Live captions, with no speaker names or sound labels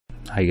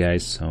Hi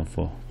guys, so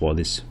for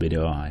this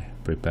video I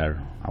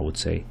prepare, I would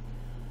say,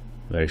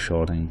 very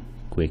short and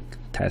quick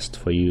test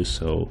for you.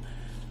 So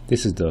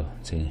this is the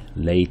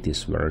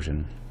latest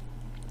version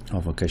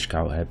of a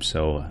CashCow app.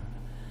 So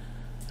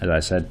as I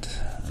said,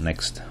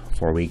 next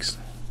 4 weeks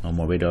no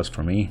more videos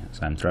from me,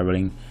 so I'm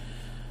traveling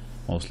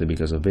mostly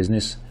because of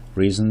business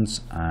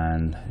reasons.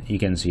 And you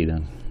can see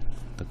the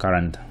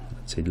current,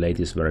 let's say,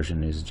 latest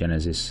version is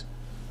Genesis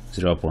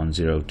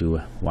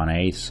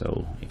 0.0218.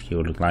 so if you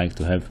would like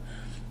to have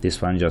this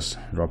one, just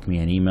drop me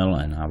an email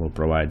and I will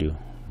provide you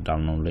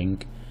download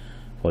link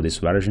for this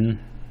version.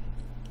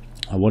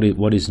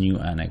 What is new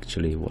and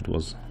actually what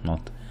was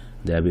not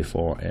there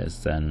before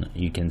is then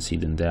you can see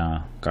that there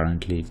are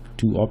currently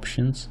two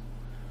options.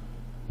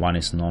 One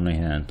is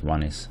non-hit and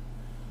one is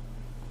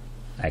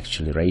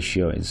actually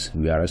ratio, is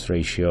VRS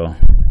ratio.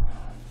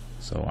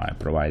 So I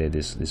provided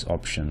this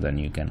option. Then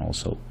you can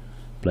also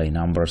play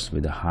numbers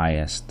with the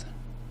highest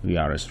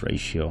VRS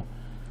ratio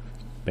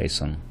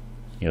based on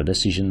your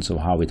decision. So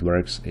how it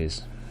works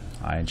is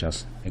I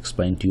just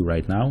explained to you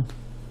right now.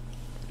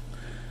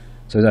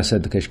 So as I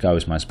said, the CashCow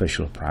is my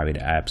special private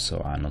app,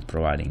 so I'm not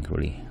providing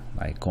really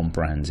like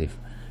comprehensive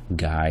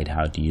guide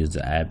how to use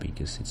the app,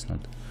 because it's not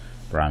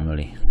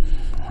primarily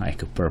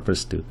like a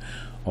purpose to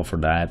offer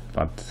the app,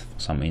 but for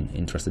some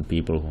interested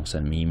people who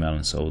send me email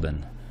and so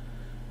then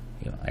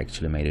I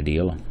actually made a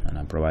deal and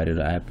I provided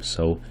the app.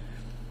 So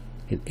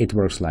it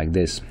works like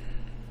this.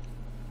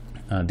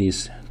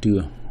 These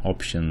two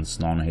options,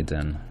 non-hit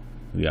and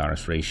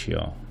VRS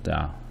ratio, they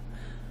are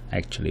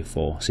actually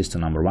for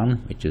system number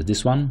 1, which is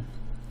this one.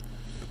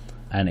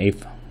 And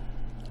if,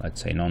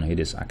 let's say, non-hit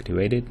is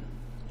activated,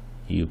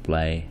 you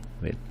play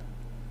with,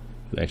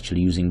 you're actually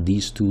using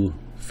these two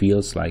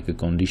fields like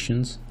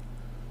conditions,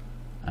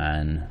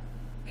 and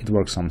it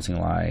works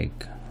something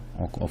like,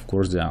 of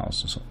course there are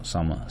also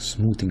some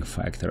smoothing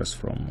factors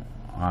from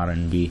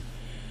R&B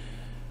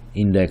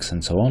index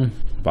and so on,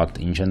 but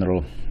in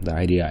general the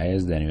idea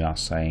is then you are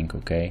saying,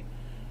 okay,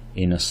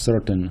 in a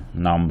certain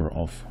number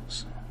of,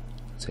 let's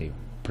say,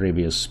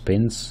 previous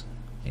spins,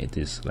 it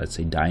is, let's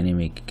say,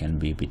 dynamic, can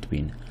be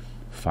between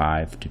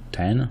 5 to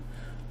 10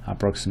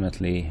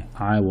 approximately.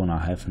 I wanna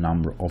have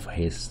number of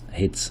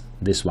hits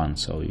this one,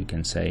 so you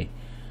can say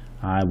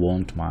I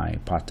want my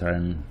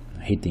pattern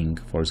hitting,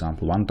 for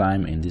example, 1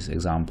 time, in this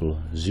example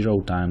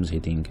 0 times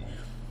hitting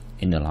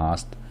in the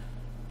last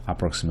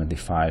approximately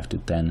 5 to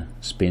 10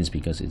 spins,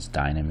 because it's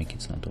dynamic,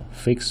 it's not a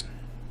fix.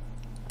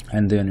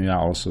 And then we are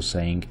also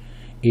saying,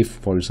 if,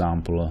 for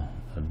example,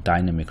 a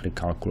dynamically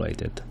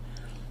calculated,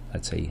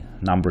 let's say,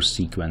 number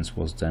sequence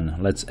was, then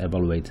let's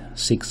evaluate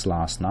 6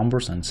 last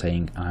numbers and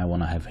saying I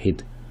want to have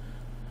hit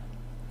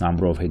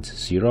number of hits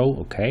 0,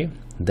 okay,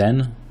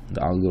 then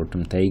the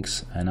algorithm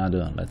takes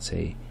another, let's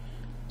say,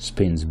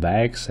 spins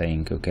back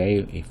saying,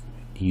 okay, if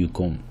you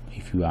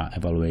are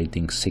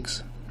evaluating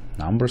 6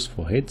 numbers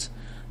for hits,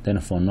 then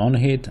for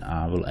non-hit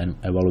I will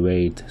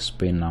evaluate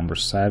spin number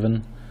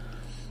 7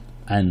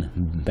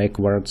 and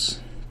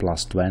backwards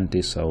plus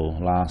 20, so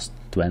last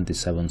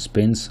 27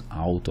 spins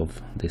out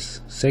of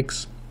this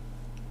 6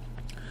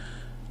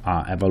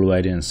 are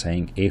evaluated and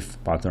saying if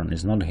pattern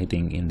is not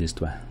hitting in this,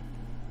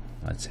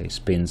 let's say,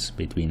 spins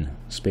between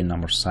spin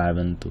number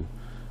 7 to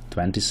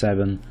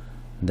 27,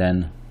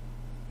 then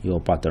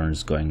your pattern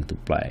is going to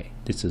play.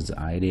 This is the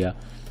idea,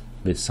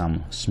 with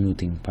some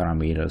smoothing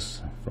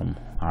parameters from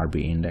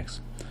RB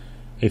index.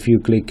 If you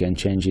click and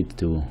change it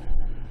to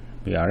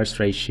VRS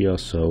ratio,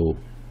 so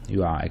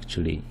you are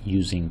actually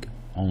using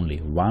only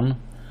one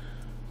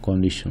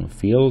condition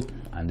field,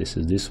 and this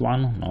is this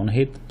one,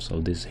 non-hit, so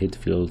this hit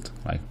field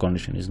like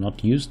condition is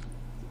not used,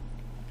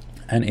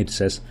 and it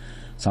says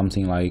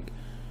something like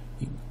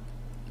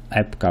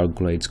app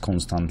calculates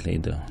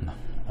constantly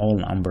all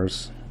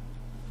numbers.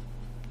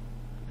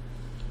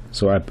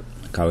 So app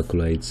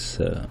calculates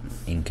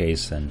in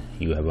case then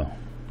you have a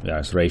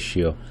VRS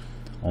ratio,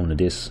 only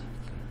this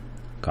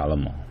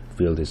column or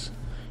field is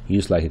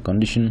used like a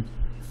condition,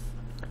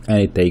 and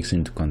it takes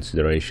into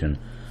consideration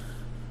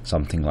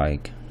something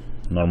like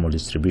normal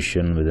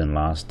distribution within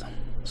last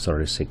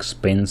 36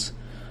 spins.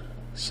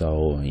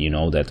 So you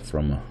know that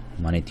from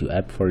Money to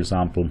app, for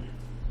example,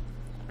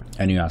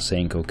 and you are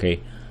saying,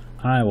 okay,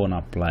 I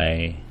wanna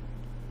play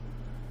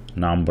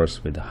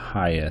numbers with the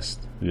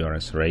highest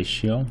VRS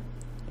ratio,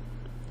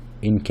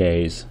 in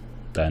case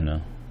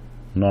then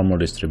normal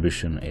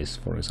distribution is,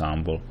 for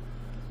example,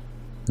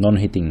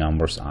 non-hitting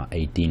numbers are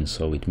 18,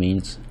 so it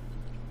means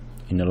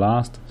in the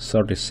last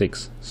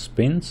 36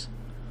 spins,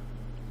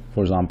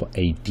 for example,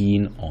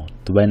 18 or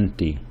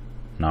 20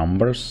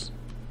 numbers,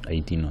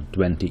 18 or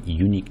 20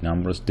 unique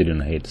numbers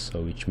didn't hit.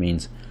 So which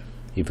means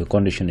if a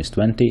condition is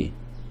 20,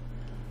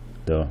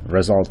 the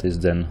result is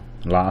then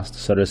last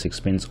 36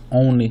 spins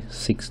only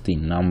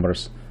 16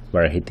 numbers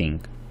were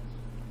hitting.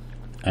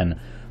 And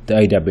the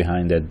idea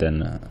behind that,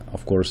 then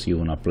of course you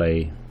wanna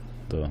play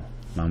the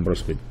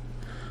numbers with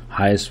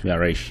highest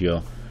VR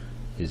ratio,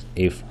 is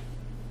if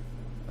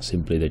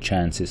simply the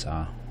chances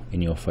are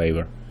in your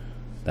favor,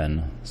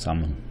 then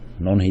some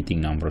non-hitting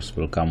numbers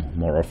will come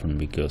more often,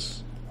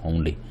 because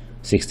only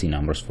 60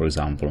 numbers, for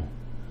example,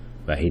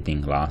 by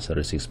hitting last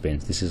 36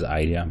 spins. This is the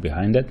idea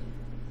behind it,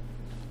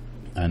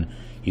 and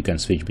you can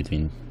switch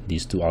between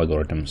these two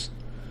algorithms.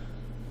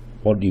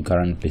 What you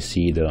currently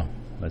see, the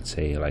let's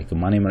say like the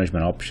money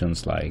management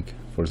options, like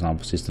for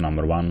example system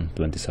number 1,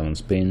 27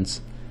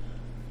 spins,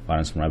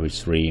 balance from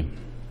average 3,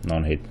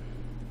 non-hit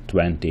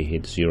 20,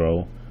 hit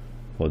 0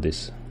 for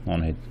this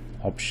non-hit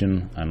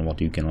option. And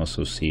what you can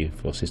also see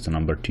for system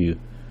number 2,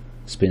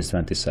 spins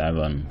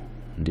 27,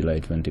 delay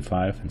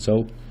 25, and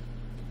so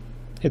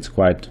it's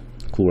quite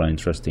cool and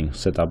interesting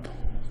setup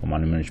for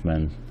money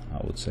management.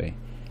 I would say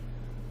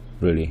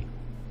really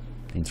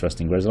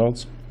interesting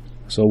results.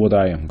 So what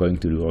I am going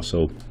to do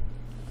also,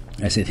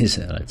 as it is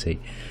let's say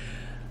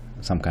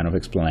some kind of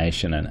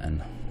explanation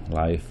and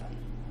live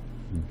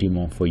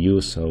demo for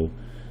you, so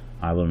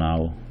I will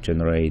now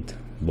generate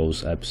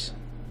both apps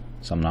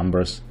some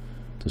numbers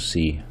to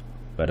see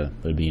whether it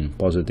will be in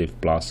positive,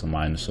 plus or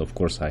minus. Of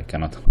course I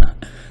cannot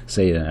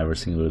say that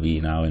everything will be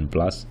now in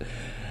plus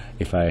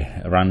if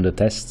I run the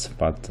tests,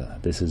 but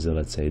this is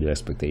let's say the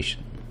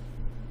expectation.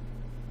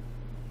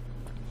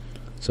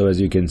 So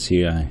as you can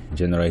see, I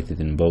generated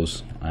in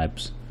both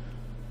apps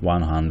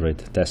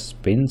 100 test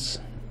spins,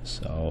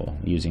 so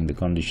using the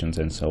conditions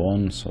and so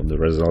on. So the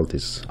result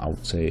is, I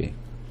would say,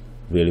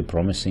 really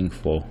promising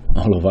for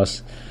all of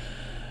us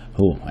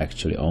who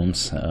actually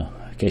owns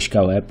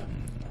CashCow app.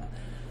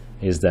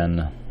 Is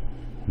then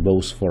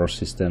both 4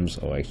 systems,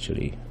 or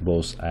actually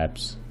both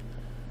apps,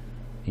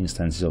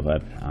 instances of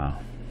app, are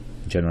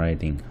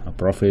generating a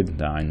profit.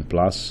 They are in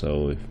plus.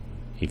 So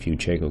if you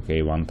check,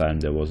 okay, one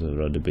time there was a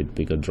little bit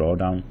bigger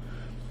drawdown,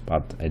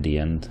 but at the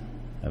end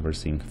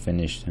everything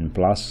finished in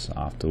plus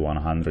after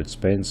 100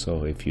 spins.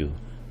 So if you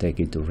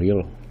take it to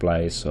real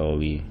play, so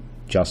we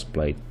just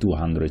played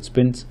 200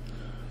 spins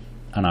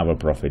and our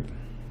profit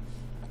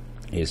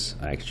is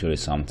actually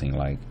something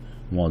like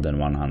more than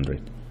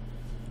 100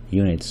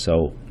 units.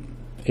 So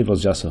it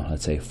was just a,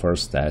 let's say,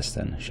 first test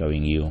and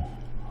showing you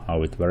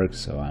how it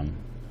works. So I'm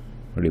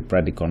really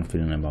pretty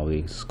confident about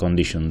these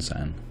conditions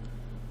and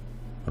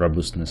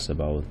robustness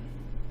about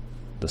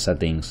the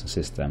settings,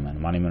 system and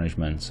money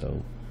management.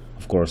 So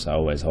of course I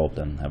always hope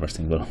that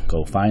everything will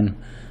go fine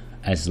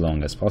as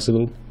long as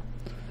possible.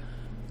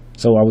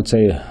 So I would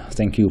say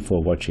thank you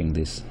for watching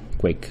this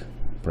quick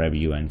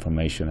preview and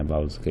information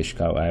about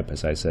CashCow app.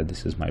 As I said,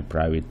 this is my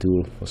private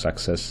tool for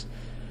success,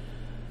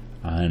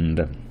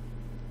 and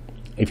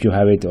if you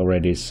have it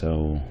already,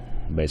 so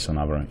based on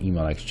our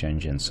email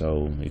exchange, and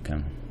so you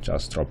can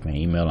just drop me an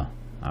email.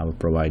 I will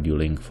provide you a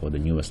link for the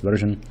newest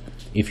version.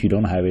 If you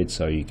don't have it,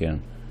 so you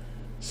can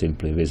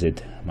simply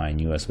visit my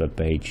newest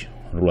webpage,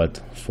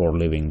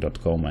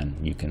 roulette4living.com,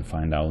 and you can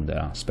find out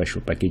the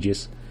special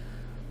packages,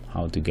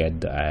 how to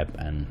get the app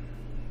and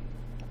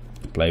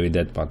play with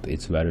that. But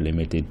it's very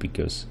limited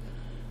because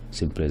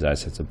simply, as I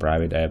said, it's a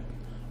private app.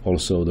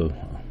 Also the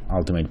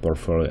ultimate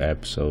portfolio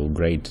app, so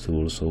great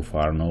tool so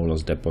far, no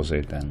loss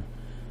deposit, and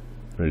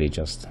really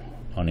just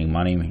earning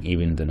money,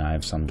 even then I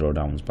have some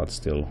drawdowns, but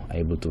still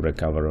able to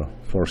recover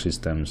 4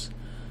 systems.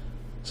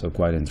 So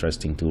quite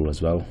interesting tool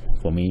as well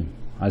for me.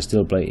 I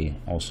still play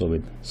also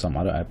with some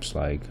other apps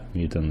like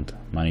Mutant,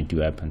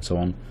 Money2 app and so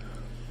on,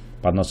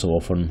 but not so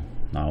often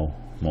now.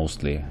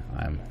 Mostly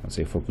I'm, let's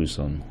say, focused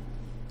on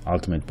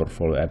ultimate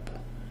portfolio app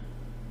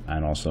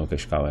and also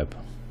CashCow app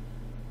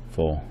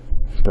for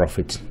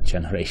profit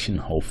generation,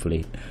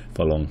 hopefully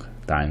for a long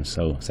time.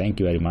 So thank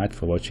you very much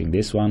for watching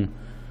this one,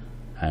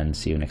 and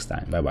see you next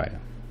time. Bye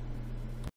bye.